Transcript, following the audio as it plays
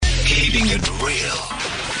Keeping it real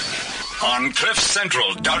on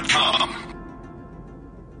CliffCentral.com.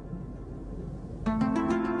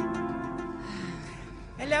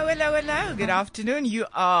 Hello. Good afternoon. You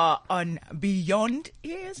are on Beyond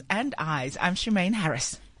Ears and Eyes. I'm Shemaine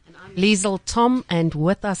Harris. Liesl Tom, and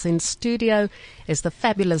with us in studio is the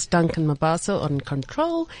fabulous Duncan Mabaso on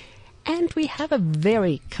control, and we have a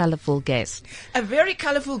very colourful guest. A very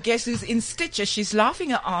colourful guest who's in stitches. She's laughing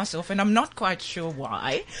her ass off, and I'm not quite sure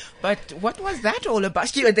why. But what was that all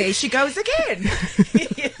about? There she goes again.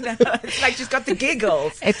 It's like she's got the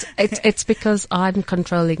giggles. It's because I'm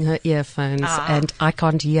controlling her earphones and I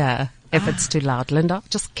can't hear if it's too loud. Linda,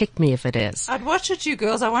 just kick me if it is. I'd watch it, you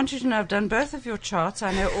girls. I want you to know I've done both of your charts.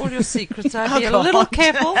 I know all your secrets. I'd be a little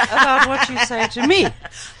careful about what you say to me.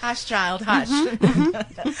 Hush, child, hush.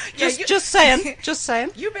 Just saying.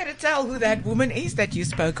 You better tell who that woman is that you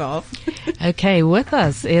spoke of. Okay, with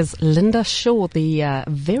us is Linda Shaw, the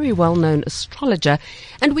very well-known astrologer.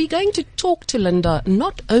 And we're going to talk to Linda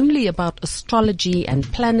not only about astrology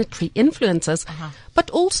and planetary influences, but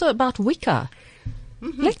also about Wicca.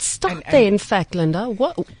 Mm-hmm. Let's start there, in fact, Linda.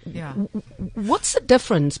 What's the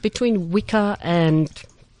difference between Wicca and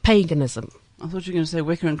paganism? I thought you were going to say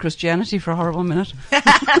Wicca and Christianity for a horrible minute.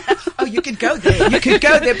 Oh, you could go there. Please do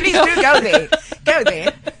go there. Go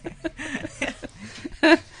there.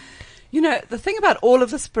 You know, the thing about all of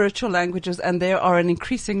the spiritual languages, and there are an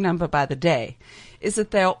increasing number by the day, is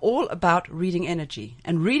that they are all about reading energy.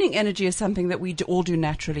 And reading energy is something that we all do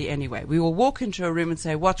naturally anyway. We will walk into a room and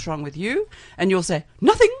say, "What's wrong with you?" And you'll say,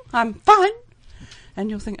 "Nothing, I'm fine." And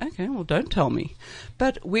you'll think, okay, well, don't tell me.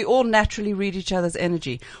 But we all naturally read each other's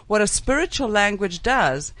energy. What a spiritual language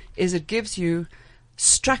does is it gives you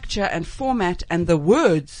structure and format and the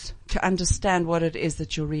words to understand what it is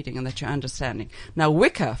that you're reading and that you're understanding. Now,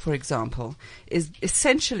 Wicca, for example, is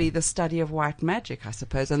essentially the study of white magic, I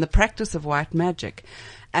suppose, and the practice of white magic.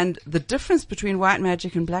 And the difference between white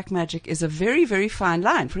magic and black magic is a very, very fine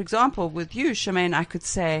line. For example, with you, Shemaine, I could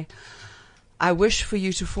say, "I wish for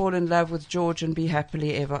you to fall in love with George and be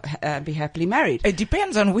happily married." It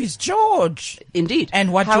depends on which George. Indeed.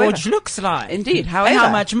 And what George looks like. Indeed. However, and how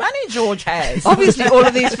much money George has. Obviously, all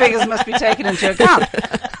of these figures must be taken into account.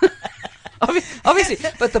 Obviously.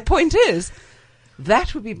 But the point is,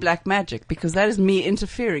 that would be black magic, because that is me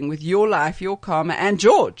interfering with your life, your karma, and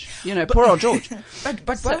George. You know, poor old George. But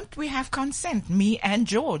won't we have consent, me and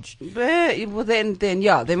George? Well,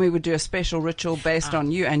 then we would do a special ritual based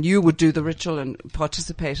on you, and you would do the ritual and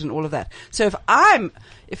participate in all of that. So if I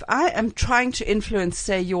am trying to influence,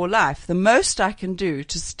 say, your life, the most I can do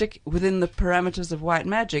to stick within the parameters of white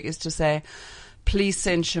magic is to say, "Please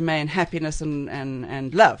send Shemaine happiness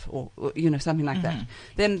and love," or you know, something like that.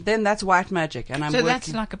 Then that's white magic, and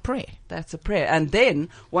that's like a prayer. That's a prayer. And then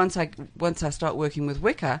once I start working with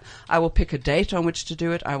Wicca, I will pick a date on which to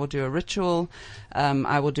do it. I will do a ritual.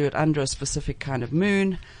 I will do it under a specific kind of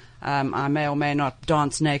moon. I may or may not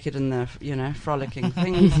dance naked in the, frolicking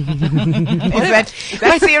things.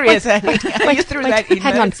 That's serious. You threw that in.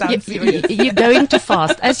 Hang on. You're going too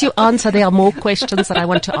fast. As you answer, there are more questions that I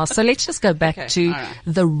want to ask. So let's just go back to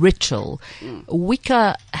the ritual.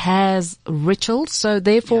 Wicca has rituals, so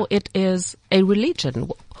therefore it is a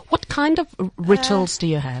religion. What kind of rituals do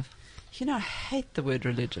you have? I hate the word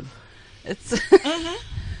religion. It's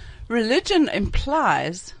religion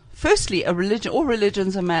implies... Firstly, all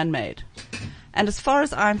religions are man-made. And as far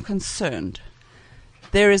as I'm concerned,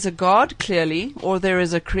 there is a God, clearly, or there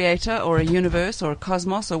is a creator, or a universe, or a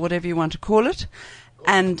cosmos, or whatever you want to call it.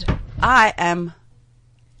 And I am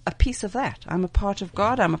a piece of that. I'm a part of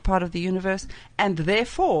God, I'm a part of the universe, and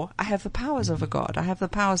therefore I have the powers of a God. I have the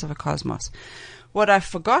powers of a cosmos. What I've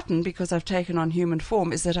forgotten, because I've taken on human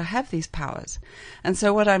form, is that I have these powers. And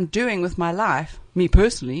so what I'm doing with my life, me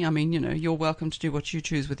personally, you're welcome to do what you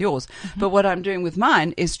choose with yours, but what I'm doing with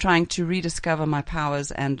mine is trying to rediscover my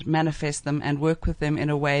powers and manifest them and work with them in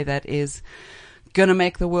a way that is going to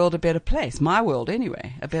make the world a better place. My world,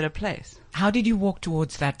 anyway, a better place. How did you walk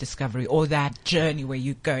towards that discovery or that journey where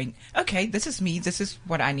you're going, okay, this is me, this is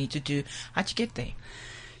what I need to do? How'd you get there?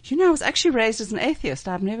 I was actually raised as an atheist.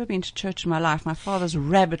 I've never been to church in my life. My father's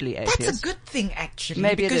rabidly atheist. That's a good thing, actually.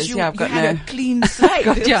 Maybe it is. You had a clean slate.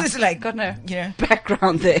 got no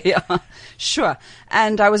background there. Yeah, sure.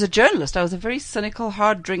 And I was a journalist. I was a very cynical,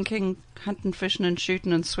 hard-drinking, hunting, fishing, and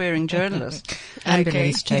shooting and swearing journalist.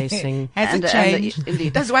 Ambulance chasing. Has it changed?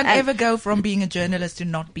 Indeed. Does one ever go from being a journalist to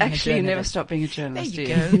not being a journalist? Actually, you never stop being a journalist. There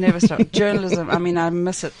you go. You never stop. Journalism. I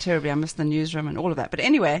miss it terribly. I miss the newsroom and all of that. But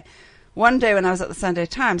anyway. One day when I was at the Sunday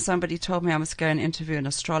Times, somebody told me I must go and interview an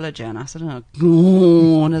astrologer, and I said,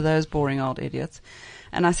 one of those boring old idiots.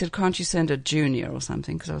 And I said, can't you send a junior or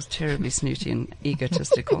something? Because I was terribly snooty and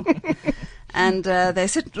egotistical. And they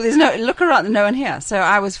said, there's look around, no one here. So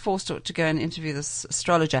I was forced to go and interview this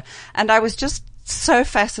astrologer. And I was just so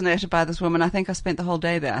fascinated by this woman. I think I spent the whole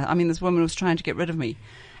day there. I mean, this woman was trying to get rid of me.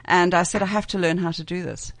 And I said, I have to learn how to do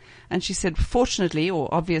this. And she said, fortunately, or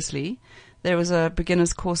obviously, there was a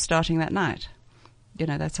beginner's course starting that night. You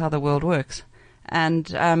know, that's how the world works. And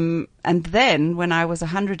then when I was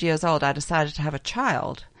 100 years old, I decided to have a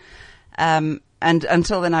child. And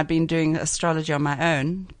until then I'd been doing astrology on my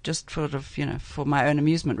own, just sort of, you know, for my own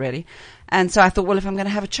amusement really. And so I thought, well, if I'm going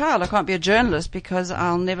to have a child, I can't be a journalist because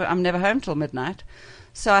I'm never home till midnight.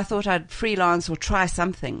 So I thought I'd freelance or try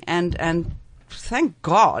something. And thank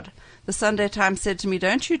God the Sunday Times said to me,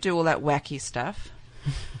 don't you do all that wacky stuff.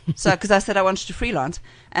 So, because I said I wanted to freelance,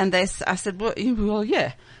 and I said, well,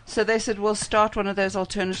 yeah. So they said, well, start one of those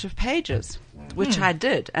alternative pages, which I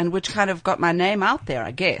did, and which kind of got my name out there,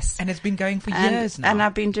 I guess. And it's been going for years now. And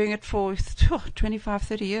I've been doing it for 25,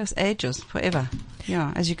 30 years, ages, forever.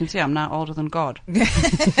 Yeah, as you can see, I'm now older than God.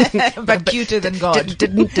 but cuter than God.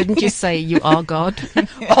 Didn't you say you are God?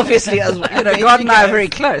 Obviously, as you know, God and I are very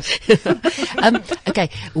close. Okay,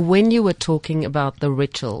 when you were talking about the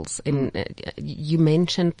rituals, you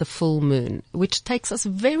mentioned the full moon, which takes us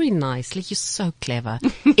very nicely, you're so clever,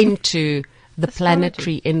 into the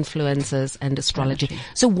planetary influences and astrology.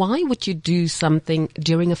 So why would you do something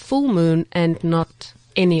during a full moon and not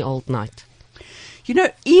any old night? You know,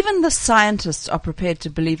 even the scientists are prepared to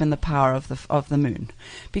believe in the power of the moon.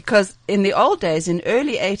 Because in the old days, in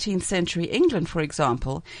early 18th century England, for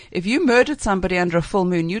example, if you murdered somebody under a full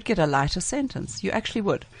moon, you'd get a lighter sentence. You actually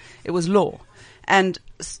would. It was law. And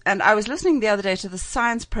I was listening the other day to the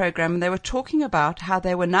science program, and they were talking about how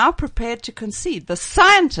they were now prepared to concede. The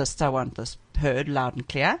scientists, I want this heard loud and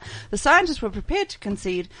clear. The scientists were prepared to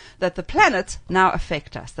concede that the planets now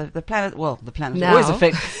affect us. The planets always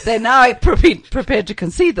affect. They're now prepared to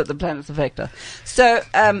concede that the planets affect us. So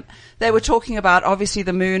they were talking about, obviously,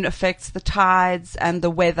 the moon affects the tides and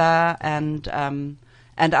the weather and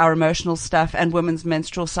our emotional stuff and women's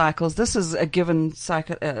menstrual cycles. This is a given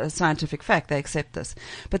scientific fact. They accept this.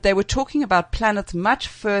 But they were talking about planets much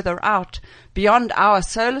further out beyond our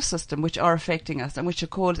solar system, which are affecting us and which are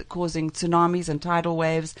causing tsunamis and tidal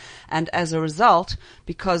waves. And as a result,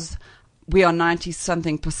 because we are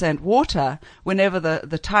 90-something% water, whenever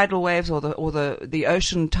the tidal waves or the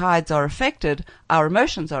ocean tides are affected, our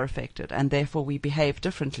emotions are affected, and therefore we behave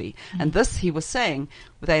differently. Mm-hmm. And this, he was saying,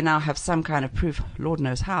 they now have some kind of proof, Lord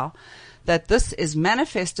knows how, that this is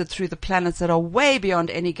manifested through the planets that are way beyond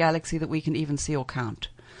any galaxy that we can even see or count.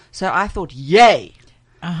 So I thought, yay!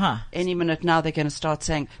 Any minute now they're going to start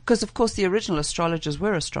saying, because of course the original astrologers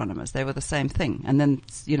were astronomers. They were the same thing. And then,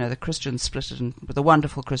 you know, the Christians the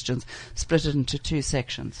wonderful Christians split it into two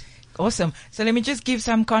sections. Awesome. So let me just give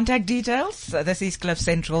some contact details. This is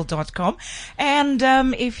cliffcentral.com. And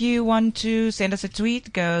if you want to send us a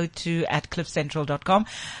tweet, go to @cliffcentral.com.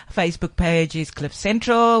 Facebook page is Cliff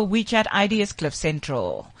Central. WeChat ID is Cliff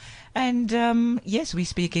Central. And yes, we're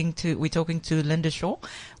talking to Linda Shaw,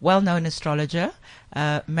 well-known astrologer,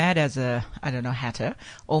 mad as a, hatter,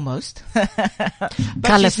 almost.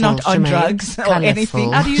 But she's not on drugs or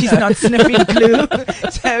anything. She's not sniffing glue.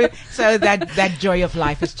 So that joy of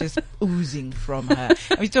life is just oozing from her.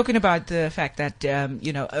 And we're talking about the fact that,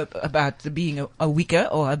 about being a Wicca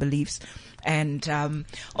or her beliefs. And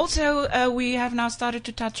also, we have now started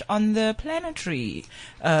to touch on the planetary,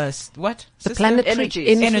 planetary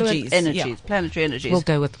energies. Yeah. Planetary energies. We'll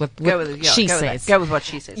go with what she says. Go with what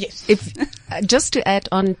she says. Yes. If just to add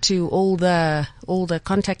on to all the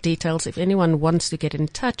contact details, if anyone wants to get in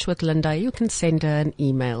touch with Linda, you can send her an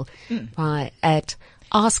email at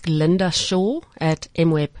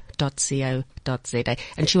asklindashaw@mweb.co.za.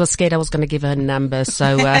 And she was scared I was going to give her a number,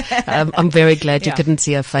 so I'm very glad you couldn't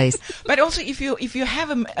see her face. But also, if you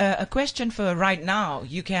have a question for her right now,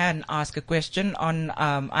 you can ask a question on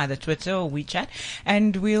either Twitter or WeChat,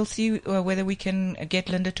 and we'll see whether we can get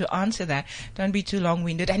Linda to answer that. Don't be too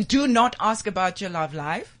long-winded, and do not ask about your love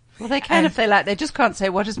life. Well, they can if they like. They just can't say,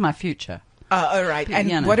 what is my future? All right.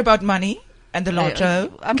 And what about money? And the lotto?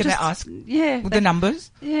 Can I ask? Yeah. The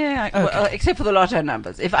numbers? Yeah. Okay. Well, except for the lotto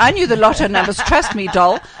numbers. If I knew the lotto numbers, trust me,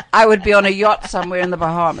 doll, I would be on a yacht somewhere in the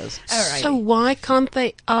Bahamas. So why can't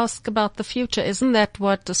they ask about the future? Isn't that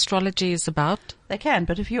what astrology is about? They can,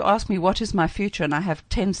 but if you ask me what is my future and I have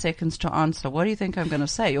 10 seconds to answer, what do you think I'm going to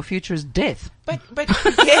say? Your future is death. But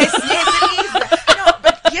yes, it is. No,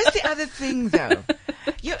 but here's the other thing, though.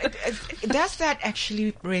 Does that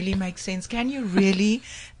actually really makes sense? Can you really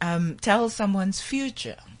tell someone's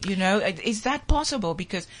future? You know, is that possible?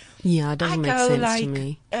 Because Yeah, it doesn't make sense to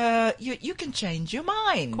me. You can change your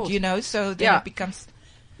mind, course. you know, so then Yeah. it becomes...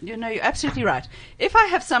 You know, you're absolutely right. If I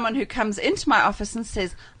have someone who comes into my office and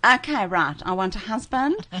says, okay, right, I want a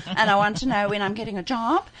husband and I want to know when I'm getting a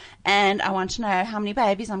job and I want to know how many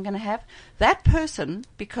babies I'm going to have, that person,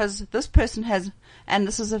 because this person has, and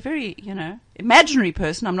this is a very, you know, imaginary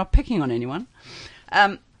person, I'm not picking on anyone,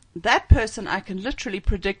 that person I can literally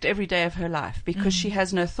predict every day of her life because she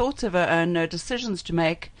has no thoughts of her own, no decisions to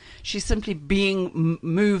make. She's simply being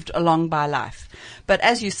moved along by life. But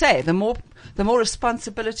as you say, the more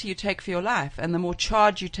responsibility you take for your life and the more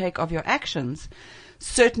charge you take of your actions,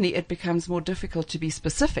 certainly it becomes more difficult to be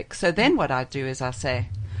specific. So then what I do is I say,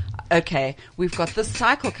 okay, we've got this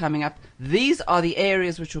cycle coming up. These are the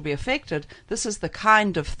areas which will be affected. This is the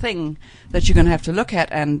kind of thing that you're going to have to look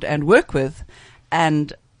at and work with.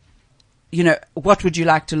 And you know, what would you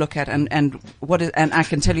like to look at, and what is, and I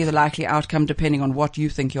can tell you the likely outcome depending on what you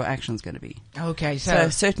think your action's going to be. Okay, So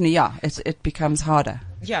certainly, yeah, it becomes harder.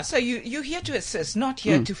 yeah, so you're here to assist, not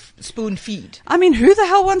here to spoon feed. I mean, who the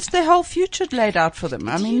hell wants their whole future laid out for them?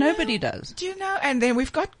 I mean, nobody does. Do you know? And then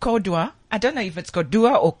we've got Kodwa. I don't know if it's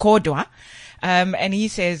Kodua or Kodwa. And he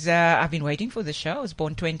says, I've been waiting for the show. I was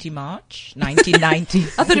born 20 March, 1990.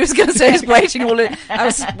 I thought he was going to say he's waiting I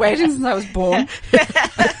was waiting since I was born.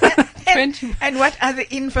 And what other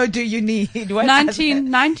info do you need? What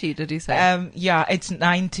 1990, did he say? yeah, it's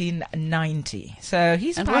 1990. So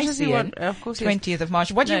he's And what does he Piscean, want? Of course he is. 20th of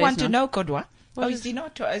March. What do No, you want he's to not. know, Kodwa? What Oh, is- is he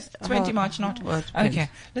not? It's 20 March, not? well, it depends. Okay.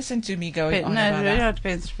 Listen to me going on no, about that.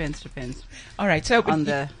 it depends. All right. So On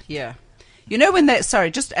the, yeah. You know when they,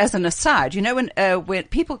 sorry, just as an aside, you know when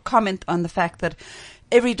people comment on the fact that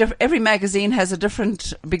every magazine has a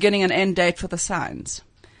different beginning and end date for the signs.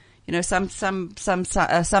 You know,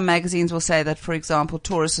 some magazines will say that, for example,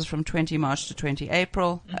 Taurus is from 20 March to 20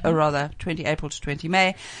 April, or rather 20 April to 20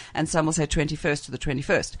 May, and some will say 21st to the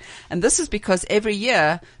 21st. And this is because every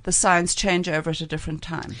year the signs change over at a different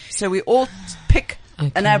time. So we all pick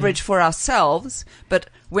an average for ourselves, but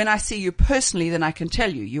when I see you personally, then I can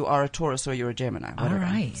tell you are a Taurus or you're a Gemini. Whatever. All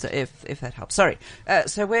right. So if that helps. Sorry.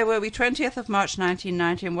 So where were we? 20th of March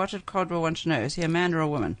 1990, and what did Kodwa want to know? Is he a man or a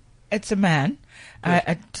woman? it's a man.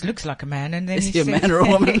 It looks like a man. And then Is he he a says, man or a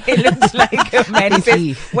woman? It looks like a man. He Is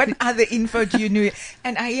he? says, what other info do you know?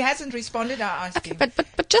 And he hasn't responded. I asked him.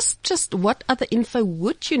 But just what other info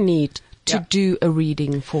would you need to Yeah. do a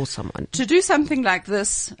reading for someone? To do something like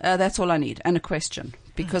this, that's all I need, and a question.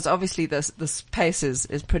 Because obviously this pace is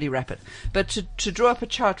pretty rapid. But to draw up a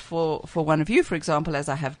chart for one of you, for example, as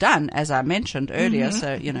I have done, as I mentioned earlier,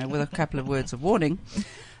 so, you know, with a couple of words of warning,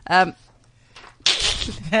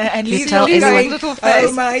 And You Lisa's tell going, anyone- little face.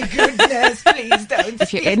 oh my goodness, please don't.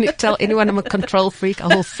 If you tell anyone I'm a control freak, I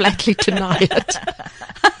will flatly deny it.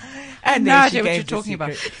 And no then she idea what gave you're the talking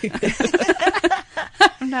about. secret. I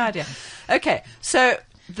have no idea. Okay, so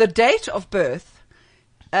the date of birth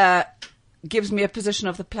gives me a position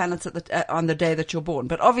of the planets at on the day that you're born.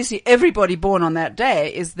 But obviously everybody born on that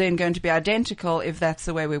day is then going to be identical if that's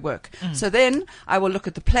the way we work. So then I will look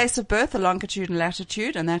at the place of birth, the longitude and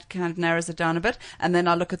latitude, and that kind of narrows it down a bit. And then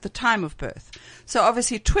I'll look at the time of birth. So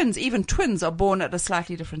obviously even twins are born at a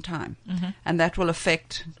slightly different time. And that will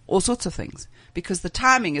affect all sorts of things. Because the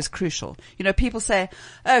timing is crucial. You know, people say,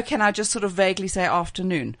 oh, can I just sort of vaguely say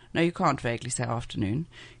afternoon? No, you can't vaguely say afternoon.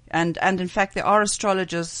 And in fact, there are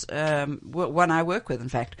astrologers, one I work with, in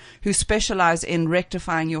fact, who specialize in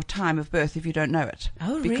rectifying your time of birth if you don't know it.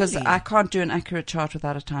 Oh, Because really? I can't do an accurate chart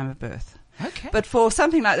without a time of birth. Okay. But for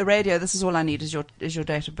something like the radio, this is all I need is your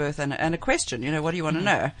date of birth and a question. You know, what do you want to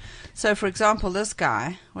know? So, for example, this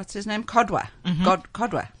guy, what's his name? Kodwa.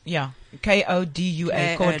 Kodwa. Yeah.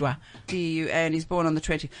 Kodua, Kodwa. D-U-A, and he's born on the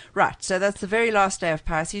 20th. Right, so that's the very last day of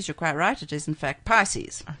Pisces. You're quite right. It is, in fact,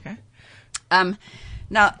 Pisces. Okay.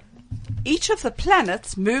 Now, each of the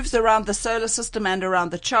planets moves around the solar system and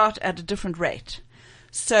around the chart at a different rate.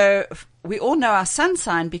 So we all know our sun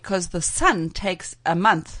sign because the sun takes a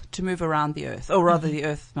month to move around the Earth, or rather the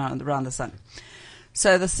Earth around the sun.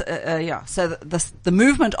 So the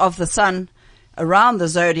movement of the sun around the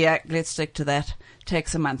zodiac, let's stick to that,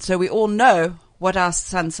 takes a month. So we all know what our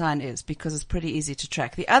sun sign is because it's pretty easy to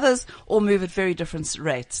track. The others all move at very different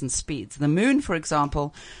rates and speeds. The moon, for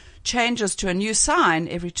example, changes to a new sign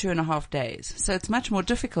every 2.5 days. So it's much more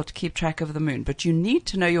difficult to keep track of the moon. But you need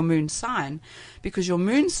to know your moon sign, because your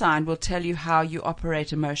moon sign will tell you how you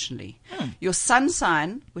operate emotionally. Your sun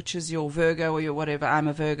sign, which is your Virgo or your whatever, I'm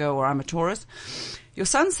a Virgo or I'm a Taurus, your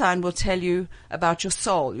sun sign will tell you about your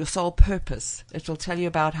soul purpose. It will tell you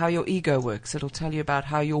about how your ego works. It will tell you about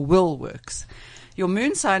how your will works. Your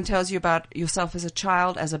moon sign tells you about yourself as a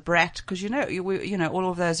child, as a brat, because all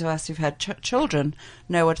of those of us who've had children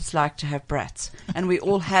know what it's like to have brats, and we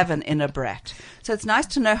all have an inner brat. So it's nice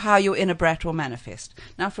to know how your inner brat will manifest.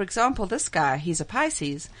 Now, for example, this guy, he's a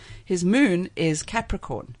Pisces. His moon is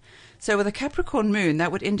Capricorn. So with a Capricorn moon,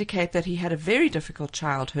 that would indicate that he had a very difficult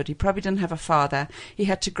childhood. He probably didn't have a father. He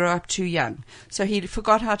had to grow up too young. So he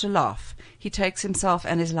forgot how to laugh. He takes himself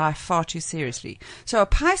and his life far too seriously. So a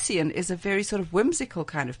Piscean is a very sort of whimsical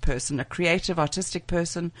kind of person, a creative, artistic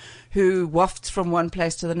person who wafts from one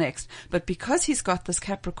place to the next. But because he's got this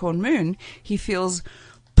Capricorn moon, he feels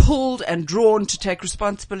pulled and drawn to take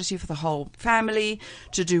responsibility for the whole family,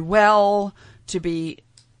 to do well, to be...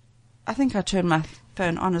 I think I turned my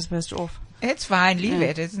phone on as opposed to off. It's fine. Leave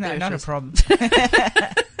it. It's not a problem.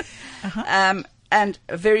 And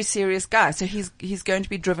a very serious guy. So he's going to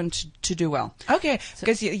be driven to do well. Okay.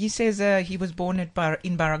 Because he says he was born in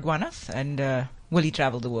Baragouanas and will he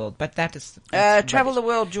travel the world? But that's travel the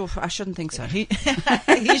world, I shouldn't think so. He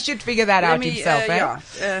should figure that out himself.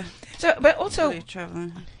 Yeah. So, but also,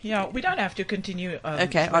 yeah, we don't have to continue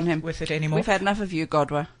on him with it anymore. We've had enough of you,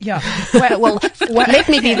 Godwa. Yeah. Well, let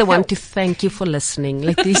me be the one to thank you for listening.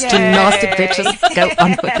 Let these two nasty bitches go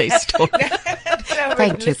on with their story.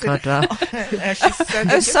 Thank you, Godwa.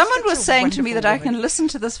 Someone was saying to me that I can listen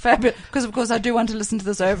to this fabulous, because of course I do want to listen to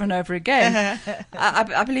this over and over again.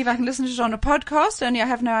 I believe I can listen to it on a podcast, only I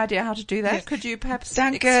have no idea how to do that. Yes. Could you perhaps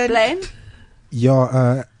explain?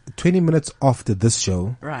 Yeah, 20 minutes after this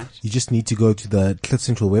show, right, you just need to go to the Cliff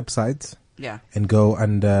Central website, and go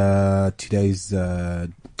under today's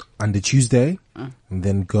under Tuesday, and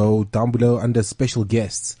then go down below under special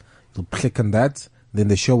guests. You'll click on that, then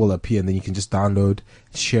the show will appear, and then you can just download,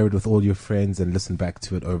 share it with all your friends, and listen back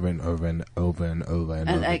to it over and over and over and over and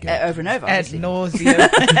over again. Over and over, ad nauseum.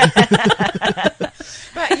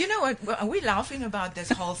 But you know what? We're laughing about this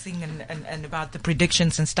whole thing and about the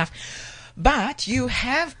predictions and stuff. But you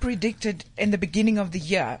have predicted in the beginning of the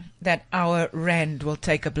year that our rand will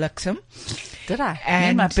take a bliksem. Did I?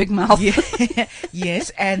 And my big mouth. Yes,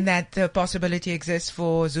 and that the possibility exists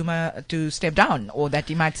for Zuma to step down, or that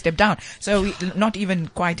he might step down. So we're not even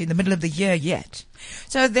quite in the middle of the year yet.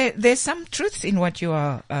 So there's some truth in what you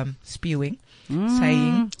are spewing,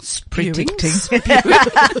 saying, predicting.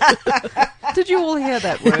 Did you all hear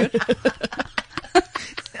that word?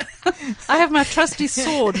 I have my trusty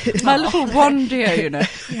sword, my little wand here, you know.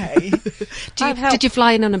 Did you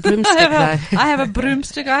fly in on a broomstick, though? I have a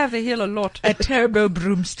broomstick. I have the heel a lot. A turbo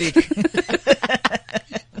broomstick.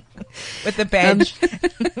 With the badge.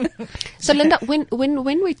 So, Linda,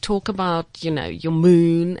 when we talk about, your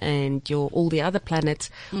moon and all the other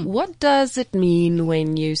planets, what does it mean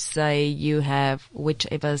when you say you have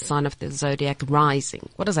whichever sign of the zodiac rising?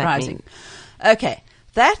 What does that mean? Okay.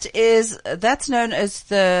 That's known as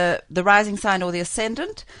the rising sign or the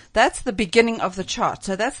ascendant. That's the beginning of the chart.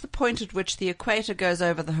 So that's the point at which the equator goes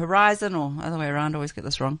over the horizon, or other way around. I always get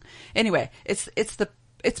this wrong. Anyway, it's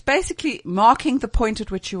basically marking the point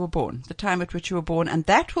at which you were born, the time at which you were born, and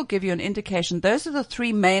that will give you an indication. Those are the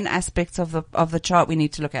three main aspects of the chart we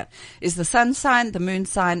need to look at: is the sun sign, the moon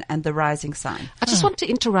sign, and the rising sign. I just want to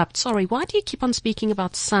interrupt. Sorry, why do you keep on speaking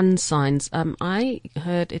about sun signs? I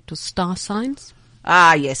heard it was star signs.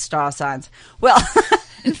 Ah, yes, star signs. Well,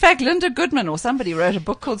 in fact, Linda Goodman or somebody wrote a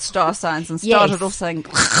book called Star Signs and started off saying,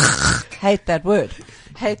 hate that word,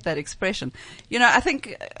 hate that expression. I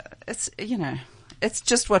think it's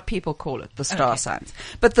just what people call it, the star signs.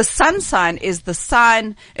 But the sun sign is the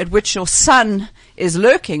sign at which your sun is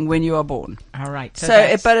lurking when you are born. All right.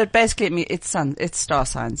 But it basically, it's star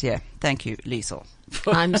signs, yeah. Thank you, Liesl.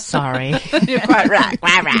 I'm sorry. You're quite right.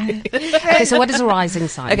 Okay, so what is a rising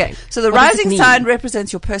sign? Okay, so the rising sign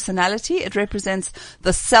represents your personality. It represents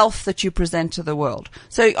the self that you present to the world.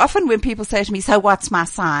 So often when people say to me, so what's my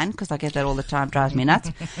sign? Because I get that all the time, drives me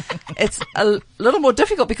nuts. It's a little more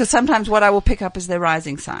difficult because sometimes what I will pick up is their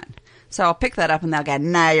rising sign. So I'll pick that up and they'll go,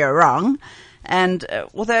 no, you're wrong. And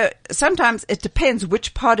although sometimes it depends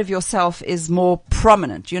which part of yourself is more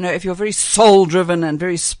prominent. You know, if you're very soul-driven and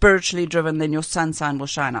very spiritually driven, then your sun sign will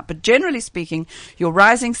shine up. But generally speaking, your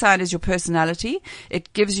rising sign is your personality.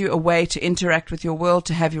 It gives you a way to interact with your world,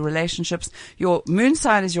 to have your relationships. Your moon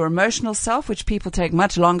sign is your emotional self, which people take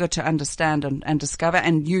much longer to understand and discover,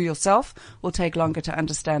 and you yourself will take longer to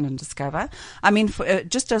understand and discover. I mean,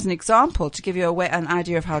 just as an example, to give you an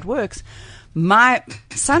idea of how it works, my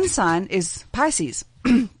sun sign is Pisces.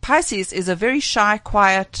 Pisces is a very shy,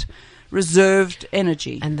 quiet, reserved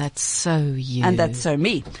energy. And that's so you. And that's so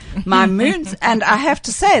me. My moons, and I have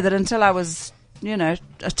to say that until I was, a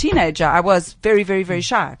teenager, I was very, very, very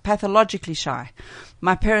shy, pathologically shy.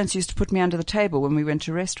 My parents used to put me under the table when we went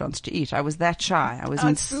to restaurants to eat. I was that shy. I was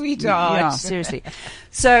sweetheart. Yeah, seriously.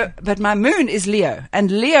 So, but my moon is Leo,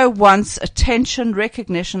 and Leo wants attention,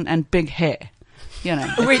 recognition, and big hair.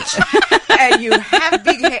 Which, and you have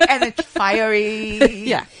big hair and it's fiery.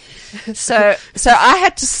 Yeah. So I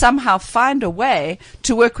had to somehow find a way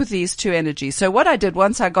to work with these two energies. So what I did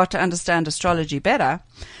once I got to understand astrology better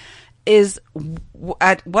is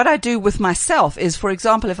what I do with myself is, for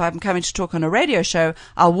example, if I'm coming to talk on a radio show,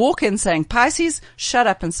 I'll walk in saying, Pisces, shut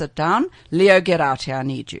up and sit down. Leo, get out here. I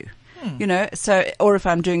need you. Or if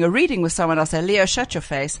I'm doing a reading with someone, I'll say, Leo, shut your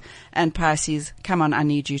face, and Pisces, come on, I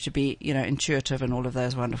need you to be, intuitive and all of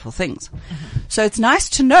those wonderful things. Mm-hmm. So it's nice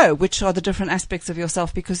to know which are the different aspects of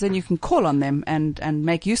yourself, because then you can call on them and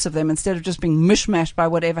make use of them instead of just being mishmashed by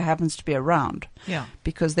whatever happens to be around. Yeah.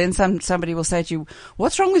 Because then somebody will say to you,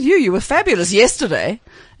 what's wrong with you? You were fabulous yesterday,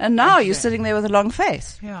 and now you're sitting there with a long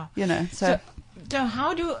face. Yeah. So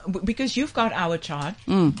because you've got our chart.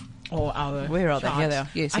 Or our where are charts. They? Here they are.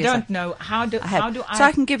 Yes, I don't know how do I. So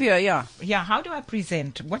I can give you how do I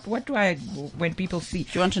present? What do I when people see? Do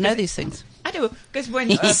you want to know these things? I do, because when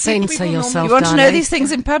censor yourself, you want to know these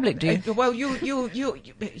things in public, do you? Well, you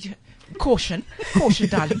caution,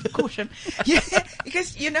 darling, caution. Yeah,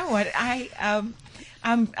 because you know what, I'm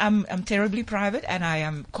terribly private and I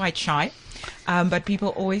am quite shy, but people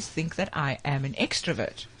always think that I am an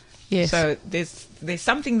extrovert. Yes. So there's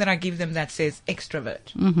something that I give them that says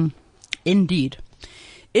extrovert. Mm-hmm. Indeed.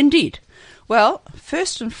 Well,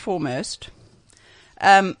 first and foremost,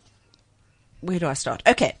 where do I start?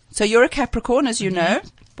 Okay, so you're a Capricorn, as you know,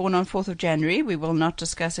 born on 4th of January. We will not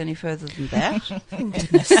discuss any further than that. Thank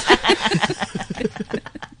goodness.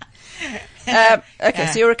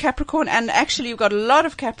 So you're a Capricorn, and actually you've got a lot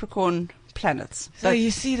of Capricorn planets. So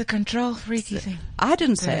you see the control freaky thing. I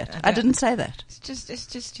didn't say it. I didn't say that. It's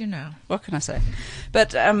just What can I say?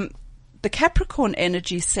 But the Capricorn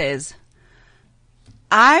energy says,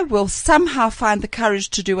 I will somehow find the courage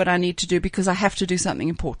to do what I need to do because I have to do something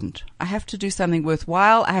important. I have to do something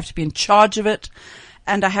worthwhile. I have to be in charge of it.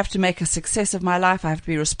 And I have to make a success of my life. I have to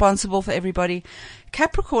be responsible for everybody.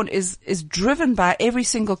 Capricorn is driven by every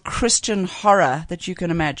single Christian horror that you can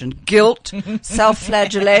imagine. Guilt,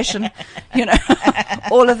 self-flagellation,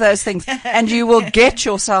 all of those things. And you will get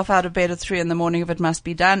yourself out of bed at 3 a.m. if it must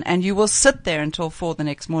be done. And you will sit there until 4 the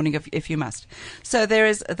next morning if you must. So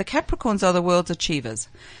the Capricorns are the world's achievers.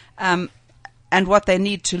 And what they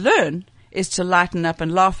need to learn is to lighten up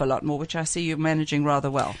and laugh a lot more, which I see you managing rather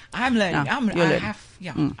well. I'm learning. Now,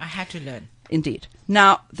 I had to learn. Indeed.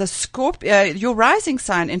 Now, the Scorpio, your rising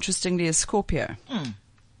sign, interestingly, is Scorpio.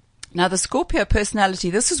 Now, the Scorpio personality,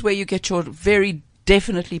 this is where you get your very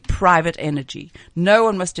definitely private energy. No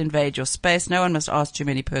one must invade your space. No one must ask too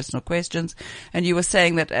many personal questions. And you were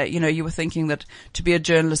saying that, you were thinking that to be a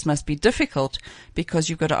journalist must be difficult because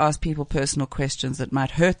you've got to ask people personal questions that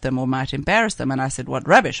might hurt them or might embarrass them. And I said, what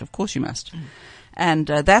rubbish. Of course you must. And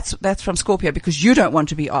that's from Scorpio, because you don't want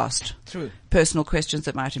to be asked personal questions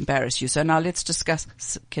that might embarrass you. So now let's discuss.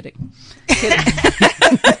 Kidding.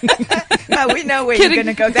 No, we know where you're going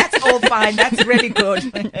to go. That's all fine. That's really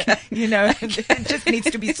good. It just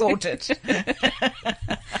needs to be sorted.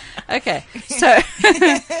 Okay, so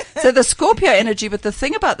the Scorpio energy, but the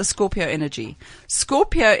thing about the Scorpio energy,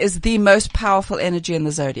 Scorpio is the most powerful energy in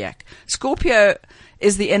the zodiac. Scorpio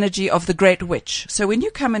is the energy of the great witch. So when you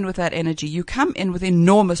come in with that energy, you come in with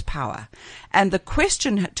enormous power. And the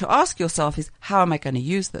question to ask yourself is, how am I going to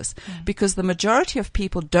use this? Because the majority of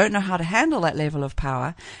people don't know how to handle that level of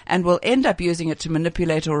power and will end up using it to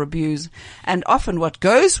manipulate or abuse. And often what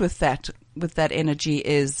goes with that energy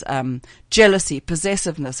is jealousy,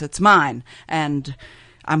 possessiveness. It's mine. And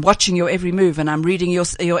I'm watching your every move, and I'm reading your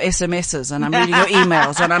SMSs, and I'm reading your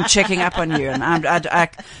emails, and I'm checking up on you, and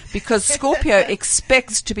because Scorpio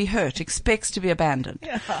expects to be hurt, expects to be abandoned.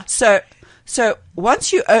 Yeah. So So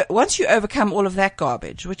once you overcome all of that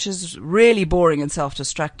garbage, which is really boring and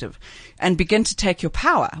self-destructive, and begin to take your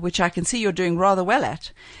power, which I can see you're doing rather well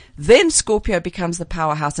at, then Scorpio becomes the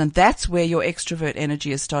powerhouse, and that's where your extrovert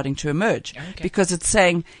energy is starting to emerge. Okay. Because it's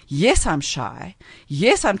saying, yes, I'm shy.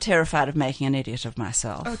 Yes, I'm terrified of making an idiot of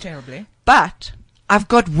myself. Oh, terribly. But I've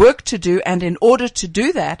got work to do, and in order to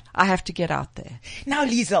do that, I have to get out there. Now,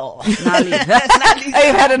 Liesl. Now, oh,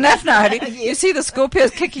 you've had enough now, have you? You see the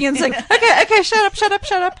Scorpios kicking in saying, okay, shut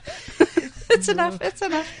up. It's enough.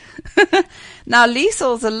 Now,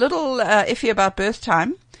 Liesel's a little iffy about birth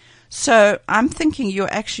time. So I'm thinking you're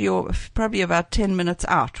probably about 10 minutes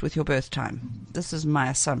out with your birth time. This is my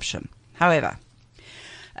assumption. However,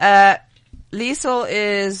 Liesel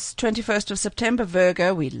is 21st of September,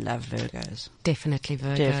 Virgo. We love Virgos. Definitely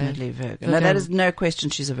Virgo. No, that is no question.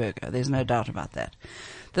 She's a Virgo. There's no doubt about that.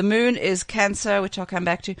 The moon is Cancer, which I'll come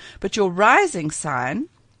back to. But your rising sign,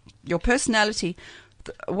 your personality,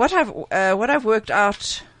 what I've worked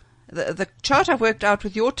out, the chart I've worked out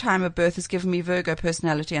with your time of birth has given me Virgo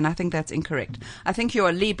personality, and I think that's incorrect. I think you're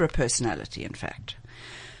a Libra personality, in fact,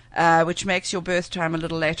 which makes your birth time a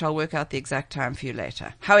little later. I'll work out the exact time for you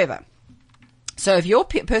later. However, so if your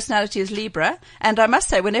personality is Libra, and I must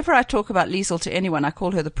say, whenever I talk about Liesel to anyone, I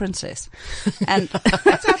call her the princess. And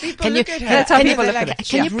That's how people look at her. That's how people look at her.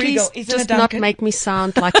 Can you please just not make me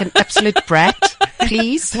sound like an absolute brat,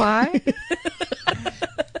 please? Why?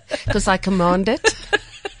 Because I command it.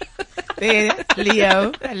 There,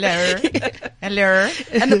 Leo. Hello.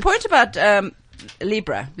 And the point about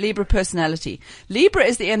Libra personality. Libra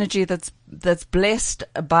is the energy that's blessed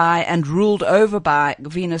by and ruled over by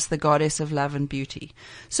Venus, the goddess of love and beauty.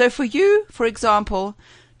 So for you, for example,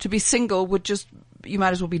 to be single you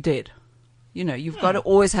might as well be dead. You know, you've got to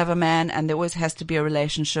always have a man, and there always has to be a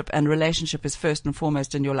relationship, and relationship is first and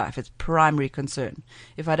foremost in your life. It's primary concern.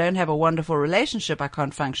 If I don't have a wonderful relationship, I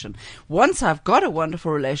can't function. Once I've got a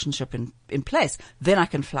wonderful relationship in place, then I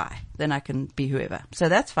can fly. Then I can be whoever. So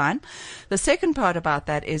that's fine. The second part about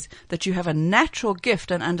that is that you have a natural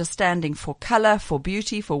gift and understanding for color, for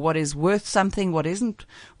beauty, for what is worth something, what isn't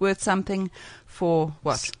worth something, for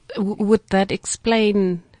what? Would that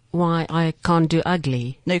explain why I can't do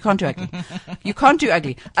ugly? No, you can't do ugly. You can't do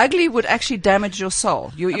ugly. Ugly would actually damage your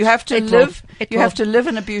soul. You have to live. You have to live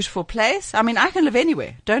in a beautiful place. I mean, I can live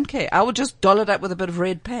anywhere. Don't care. I will just doll it up with a bit of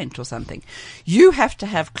red paint or something. You have to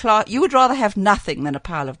have class. You would rather have nothing than a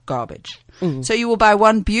pile of garbage. So you will buy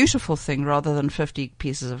one beautiful thing rather than 50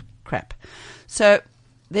 pieces of crap. So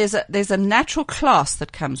there's a natural class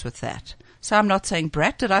that comes with that. So I'm not saying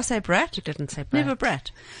brat. Did I say brat? You didn't say brat. Never brat.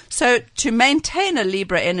 So to maintain a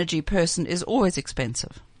Libra energy person is always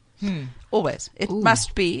expensive. Always. It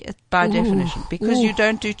must be by definition, because you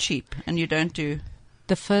don't do cheap and you don't do...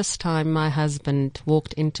 The first time my husband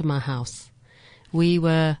walked into my house, we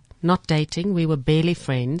were not dating, we were barely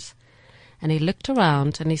friends, and he looked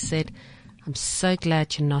around and he said, "I'm so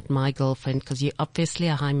glad you're not my girlfriend, because you're obviously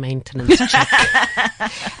a high maintenance chick."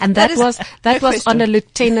 And that was on a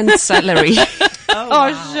lieutenant's salary.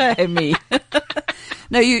 Oh, shame me.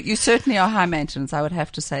 No, you certainly are high maintenance. I would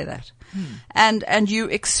have to say that. And you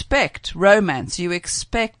expect romance. You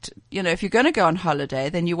expect, if you're going to go on holiday,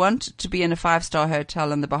 then you want to be in a 5-star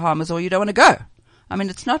hotel in the Bahamas, or you don't want to go. I mean,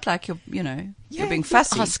 it's not like you're being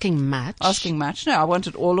fussy. Asking much. No, I want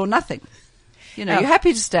it all or nothing. You're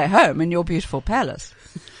happy to stay home in your beautiful palace.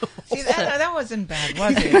 See, that wasn't bad,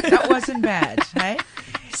 was it? That wasn't bad, hey?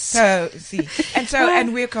 So, see.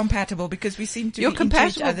 And we're compatible because we seem to be into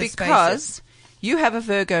each other's because spaces. You have a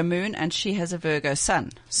Virgo moon and she has a Virgo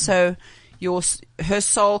sun. So her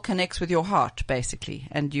soul connects with your heart, basically.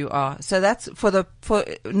 And you are, so that's for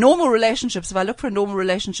normal relationships. If I look for a normal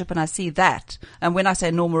relationship and I see that, and when I say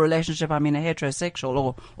normal relationship, I mean a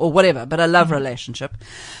heterosexual or whatever, but a love relationship.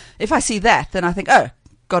 If I see that, then I think, oh,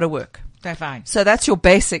 gotta work. They're fine. So that's your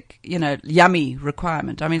basic, yummy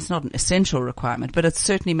requirement. I mean, it's not an essential requirement, but it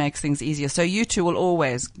certainly makes things easier. So you two will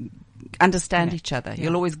always understand each other. Yeah.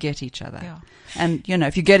 You'll always get each other. Yeah. And,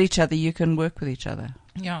 if you get each other, you can work with each other.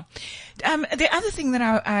 Yeah. The other thing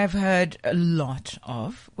that I've heard a lot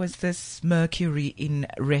of was this Mercury in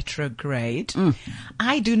retrograde.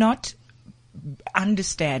 I do not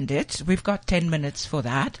understand it. We've got 10 minutes for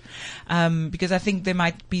that, because I think there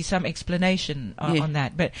might be some explanation on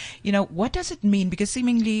that. But what does it mean? Because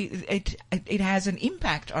seemingly it has an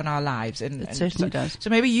impact on our lives, and it certainly does. So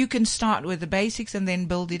maybe you can start with the basics and then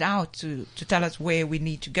build it out to tell us where we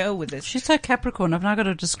need to go with this. She's so Capricorn. I've now got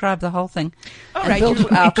to describe the whole thing. All right, you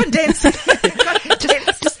condense it.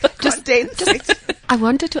 I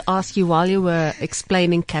wanted to ask you while you were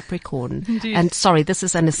explaining Capricorn, Indeed. and sorry, this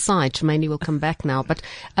is an aside, Tumaini will come back now, but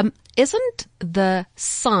isn't the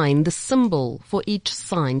sign, the symbol for each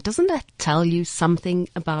sign, doesn't that tell you something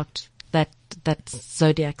about that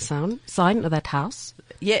zodiac sign or that house?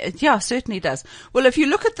 Yeah, certainly does. Well, if you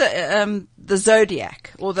look at the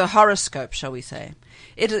zodiac or the horoscope, shall we say,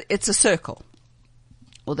 it's a circle.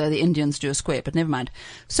 Although the Indians do a square, but never mind.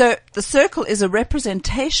 So the circle is a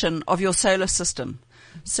representation of your solar system.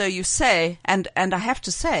 So you say, and I have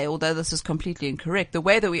to say, although this is completely incorrect, the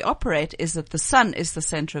way that we operate is that the sun is the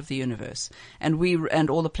center of the universe, and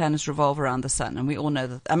all the planets revolve around the sun, and we all know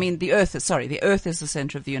that. I mean, the Earth is the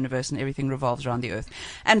center of the universe, and everything revolves around the Earth.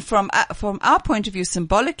 And from our point of view,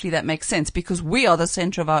 symbolically, that makes sense because we are the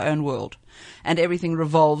center of our own world, and everything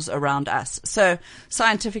revolves around us. So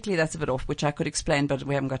scientifically, that's a bit off, which I could explain, but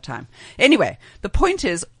we haven't got time. Anyway, the point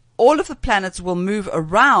is, all of the planets will move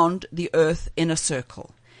around the Earth in a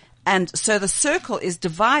circle. And so the circle is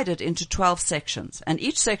divided into 12 sections, and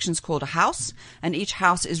each section is called a house, and each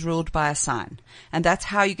house is ruled by a sign. And that's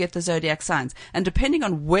how you get the zodiac signs. And depending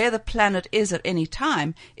on where the planet is at any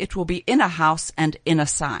time, it will be in a house and in a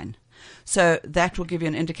sign. So that will give you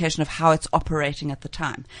an indication of how it's operating at the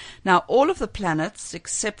time. Now, all of the planets,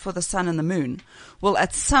 except for the sun and the moon, will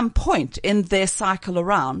at some point in their cycle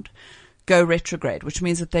around go retrograde, which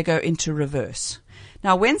means that they go into reverse.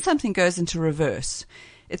 Now, when something goes into reverse,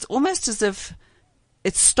 it's almost as if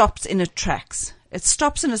it stops in its tracks. It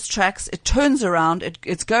stops in its tracks, it turns around,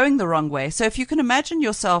 it's going the wrong way. So if you can imagine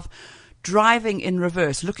yourself driving in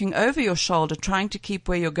reverse, looking over your shoulder, trying to keep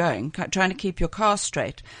where you're going, trying to keep your car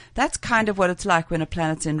straight, that's kind of what it's like when a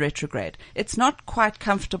planet's in retrograde. It's not quite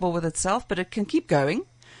comfortable with itself, but it can keep going.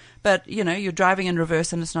 But, you're driving in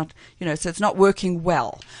reverse and it's not, so it's not working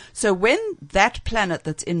well. So when that planet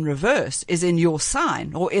that's in reverse is in your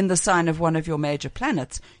sign or in the sign of one of your major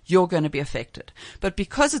planets, you're going to be affected. But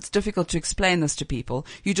because it's difficult to explain this to people,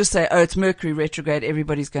 you just say, it's Mercury retrograde,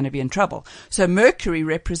 everybody's going to be in trouble. So Mercury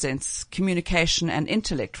represents communication and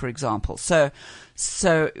intellect, for example. So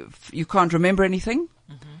you can't remember anything.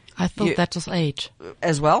 Mm-hmm. I thought that was age.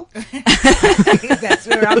 As well. That's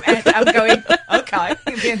where I'm at. I'm going, okay.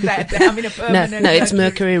 I'm in a permanent... No, it's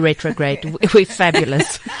Mercury retrograde. We're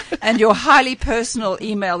fabulous. And your highly personal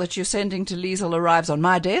email that you're sending to Liesl arrives on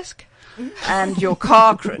my desk. And your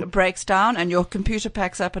car breaks down and your computer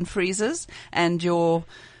packs up and freezes. And your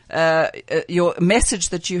message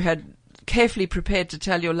that you had carefully prepared to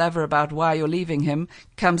tell your lover about why you're leaving him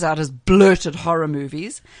comes out as blurted horror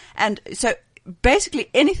movies. And so... basically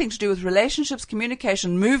anything to do with relationships,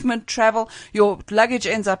 communication, movement, travel. Your luggage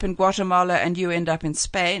ends up in Guatemala and you end up in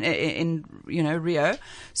Spain, in Rio.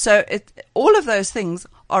 So all of those things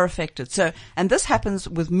are affected. So, and this happens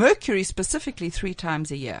with Mercury specifically 3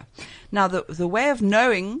 times a year. Now, the way of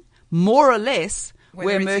knowing more or less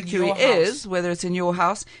where Mercury is, whether it's in your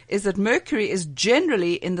house, is that Mercury is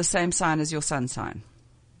generally in the same sign as your sun sign.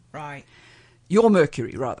 Right. Your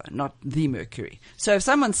Mercury, rather, not the Mercury. So if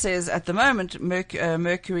someone says at the moment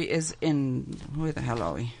Mercury is in, where the hell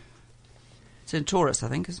are we? It's in Taurus, I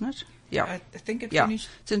think, isn't it? Yeah. I think it finished.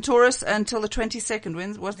 It's in Taurus until the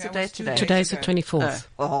 22nd. What's the date today? Today's the 24th.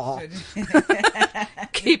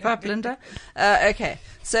 Keep up, Linda. Okay.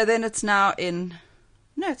 So then it's now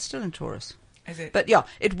it's still in Taurus. Is it? But yeah,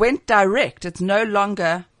 it went direct. It's no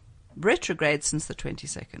longer retrograde since the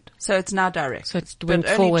 22nd. So it's now direct. So it went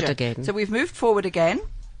forward again. So we've moved forward again.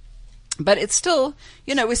 But it's still,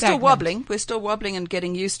 we're still wobbling. We're still wobbling and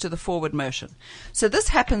getting used to the forward motion. So this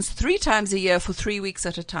happens 3 times a year for 3 weeks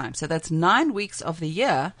at a time. So that's 9 weeks of the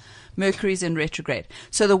year Mercury's in retrograde.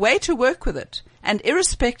 So the way to work with it, and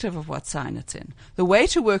irrespective of what sign it's in, the way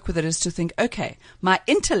to work with it is to think, okay, my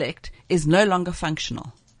intellect is no longer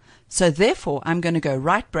functional. So therefore, I'm going to go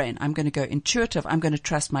right brain. I'm going to go intuitive. I'm going to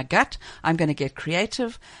trust my gut. I'm going to get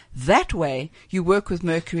creative. That way, you work with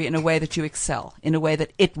Mercury in a way that you excel, in a way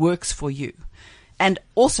that it works for you. And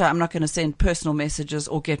also, I'm not going to send personal messages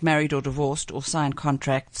or get married or divorced or sign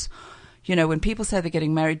contracts. When people say they're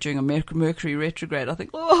getting married during a Mercury retrograde, I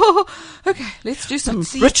think, okay, let's do some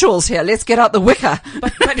rituals here. Let's get out the wicker.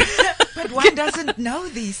 But one doesn't know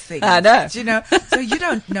these things. I know. So you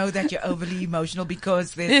don't know that you're overly emotional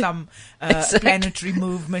because there's some planetary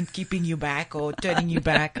movement keeping you back or turning you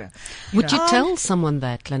back. Would you tell someone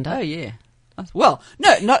that, Linda? Oh, yeah. Well,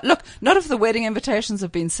 no, not if the wedding invitations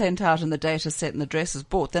have been sent out and the date is set and the dress is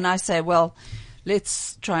bought. Then I say, well,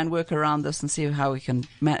 let's try and work around this and see how we can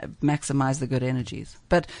maximize the good energies.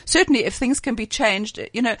 But certainly if things can be changed,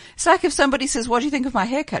 it's like if somebody says, what do you think of my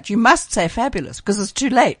haircut? You must say fabulous because it's too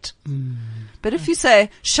late. Mm. But if you say,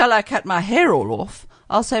 shall I cut my hair all off?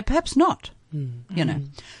 I'll say perhaps not. You know,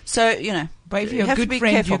 so But if you're a good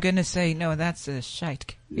friend, you're going to say, no, that's a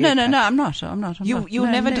shite. No, I'm not. You'll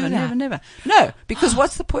never do that. Never. No, because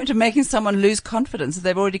what's the point of making someone lose confidence if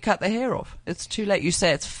they've already cut their hair off? It's too late. You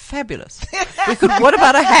say it's fabulous. What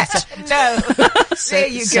about a hat? No. There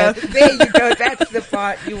you go. There you go. That's the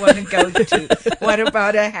part you want to go to. What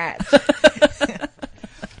about a hat?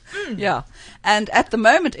 Yeah. And at the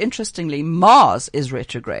moment, interestingly, Mars is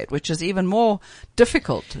retrograde, which is even more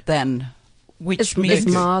difficult than... Which means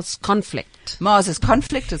Mars conflict. Mars is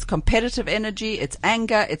conflict, it's competitive energy, it's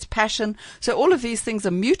anger, it's passion. So all of these things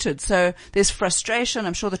are muted. So there's frustration.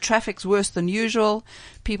 I'm sure the traffic's worse than usual.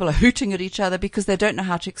 People are hooting at each other because they don't know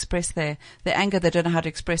how to express their anger. They don't know how to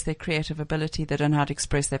express their creative ability. They don't know how to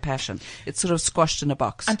express their passion. It's sort of squashed in a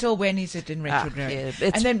box. Until when is it in retrograde?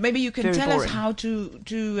 Yeah, and then maybe you can tell boring. us how to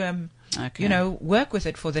work with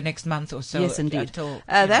it for the next month or so. Yes, indeed.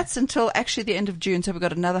 That's until actually the end of June. So we've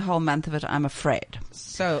got another whole month of it, I'm afraid.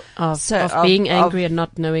 So of being angry and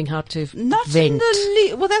not knowing how to vent.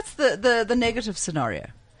 Well, that's the negative scenario.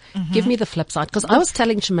 Mm-hmm. Give me the flip side, because I was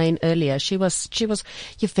telling Shemaine earlier, she was,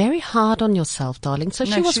 you're very hard on yourself, darling. So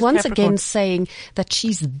she was once again saying that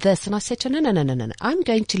she's this, and I said to her, no. I'm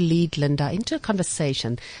going to lead Linda into a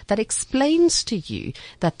conversation that explains to you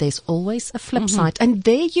that there's always a flip side. And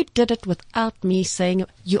there you did it without me saying,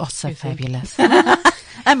 you are so fabulous.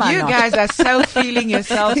 You guys are so feeling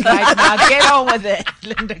yourselves right now. Get on with it,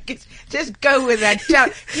 Linda. Just go with that.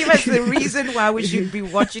 Give us the reason why we should be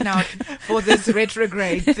watching out for this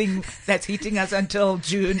retrograde thing that's hitting us until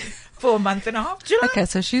June for a month and a half. July. Okay,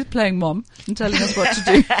 so she's playing mom and telling us what to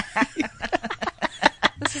do.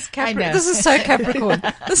 This is Capricorn. This is so Capricorn.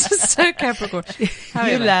 This is so Capricorn.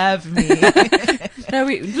 You love me. No,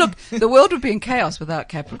 look, the world would be in chaos without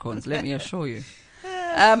Capricorns, let me assure you.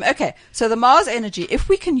 Okay, so the Mars energy, if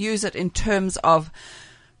we can use it in terms of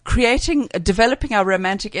developing our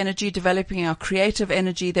romantic energy, developing our creative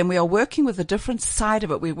energy, then we are working with a different side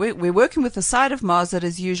of it. We're working with the side of Mars that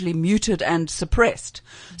is usually muted and suppressed.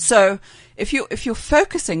 So if you're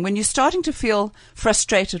focusing, when you're starting to feel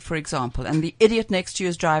frustrated, for example, and the idiot next to you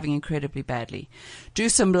is driving incredibly badly, do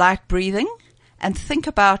some light breathing and think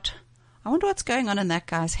about, I wonder what's going on in that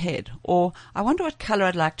guy's head. Or I wonder what color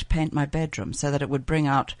I'd like to paint my bedroom so that it would bring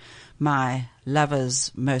out my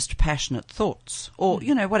lover's most passionate thoughts. Or,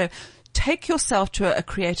 whatever. Take yourself to a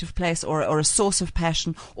creative place or a source of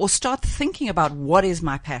passion, or start thinking about what is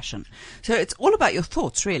my passion. So it's all about your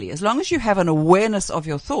thoughts, really. As long as you have an awareness of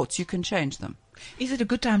your thoughts, you can change them. Is it a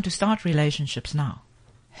good time to start relationships now?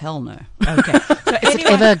 Hell no. Okay. So is it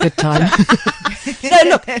ever a good time?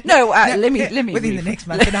 Let me. Within the next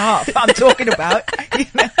month and a half, I'm talking about.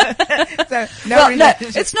 So,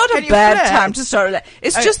 it's not a bad time to start.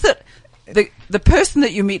 It's just that the person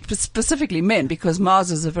that you meet, specifically men, because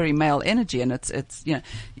Mars is a very male energy, and it's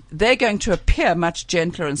they're going to appear much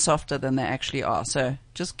gentler and softer than they actually are. So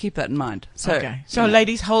just keep that in mind. So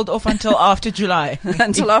ladies, hold off until after July.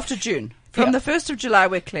 Until after June. From the 1st of July,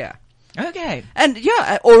 we're clear. Okay. And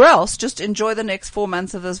or else just enjoy the next 4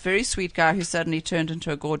 months of this very sweet guy who suddenly turned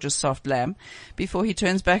into a gorgeous soft lamb before he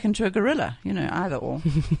turns back into a gorilla. Either or.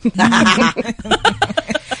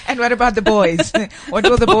 And what about the boys? What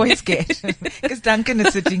will the boys get? Because Duncan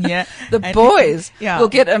is sitting here. The boys will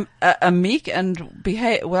get a meek and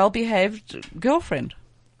well-behaved girlfriend.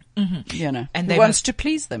 Mm-hmm. And who wants to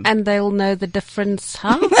please them. And they'll know the difference,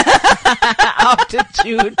 huh? After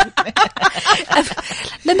June.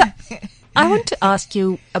 Linda, I want to ask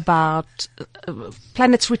you about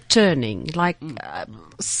planets returning, like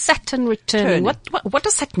Saturn returning. What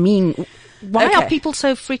does that mean? Why are people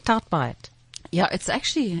so freaked out by it? Yeah, it's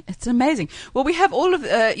amazing. Well, we have all of,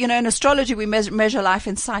 in astrology, we measure life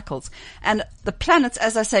in cycles. And the planets,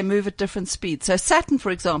 as I say, move at different speeds. So Saturn,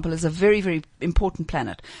 for example, is a very, very important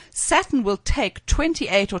planet. Saturn will take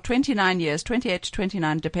 28 or 29 years, 28 to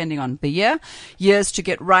 29, depending on the years to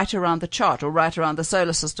get right around the chart or right around the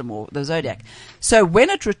solar system or the zodiac. So when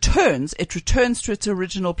it returns to its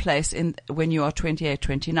original place when you are 28,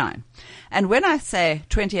 29. And when I say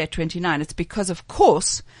 28, 29, it's because, of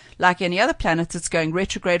course, like any other planets, it's going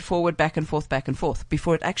retrograde, forward, back and forth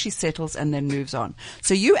before it actually settles and then moves on.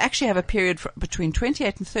 So you actually have a period between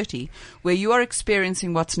 28 and 30 where you are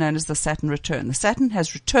experiencing what's known as the Saturn return. The Saturn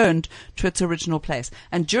has returned to its original place.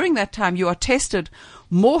 And during that time, you are tested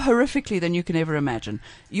more horrifically than you can ever imagine.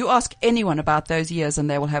 You ask anyone about those years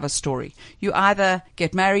and they will have a story. You either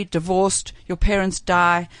get married, divorced, your parents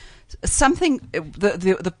die.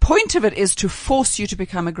 The point of it is to force you to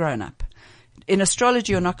become a grown-up. In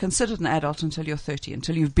astrology, you're not considered an adult until you're 30,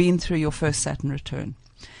 until you've been through your first Saturn return.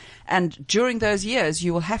 And during those years,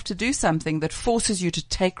 you will have to do something that forces you to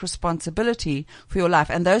take responsibility for your life.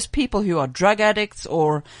 And those people who are drug addicts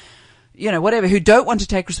or, whatever, who don't want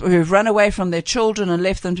to who've run away from their children and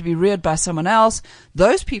left them to be reared by someone else,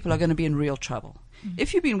 those people are going to be in real trouble. Mm-hmm.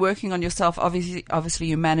 If you've been working on yourself, obviously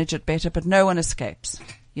you manage it better, but no one escapes.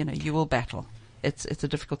 You will battle. It's a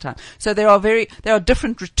difficult time. So there are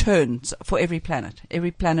different returns for every planet. Every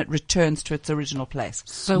planet returns to its original place.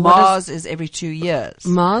 So Mars is every 2 years.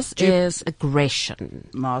 Mars is aggression.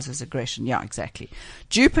 Mars is aggression. Yeah, exactly.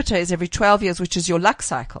 Jupiter is every 12 years, which is your luck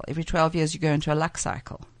cycle. Every 12 years you go into a luck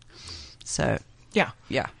cycle. So yeah.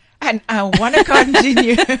 And I want to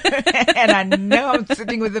continue, and I know I'm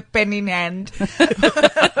sitting with a pen in hand,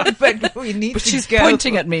 but we need to go. She's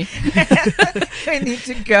pointing at me. We need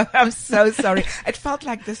to go. I'm so sorry. It felt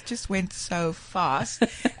like this just went so fast,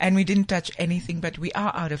 and we didn't touch anything, but we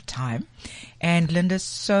are out of time. And Linda,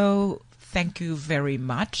 so thank you very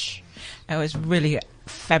much. It was really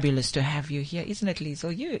fabulous to have you here, isn't it,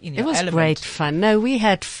 Liesl? You in your It was element. Great fun. No, we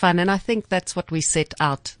had fun, and I think that's what we set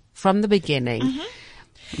out from the beginning.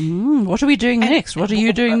 Mm-hmm. What are we doing next? What are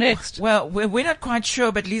you doing next? Well, we're not quite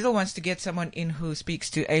sure, but Liesl wants to get someone in who speaks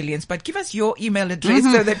to aliens. But give us your email address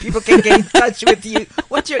so that people can get in touch with you.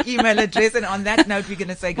 What's your email address? And on that note, we're going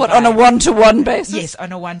to say goodbye. What, on a one-to-one basis? Yes,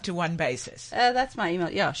 on a one-to-one basis. That's my email.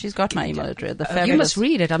 Yeah, she's got my email address. You must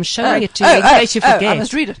read it. I'm showing it to you in case you forget. I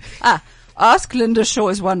must read it. Ask Linda Shaw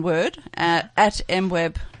is one word at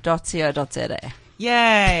mweb.co.za.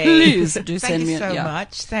 Yay. Please do send me. Thank you so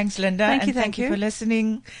much. Thanks, Linda. Thank you for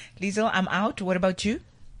listening. Liesl, I'm out. What about you?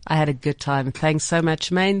 I had a good time. Thanks so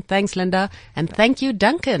much, Maine. Thanks, Linda. And thank you,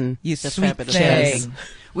 Duncan. You sweet thing.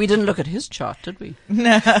 We didn't look at his chart, did we?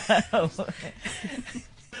 No.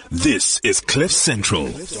 This is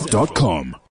CliffCentral.com.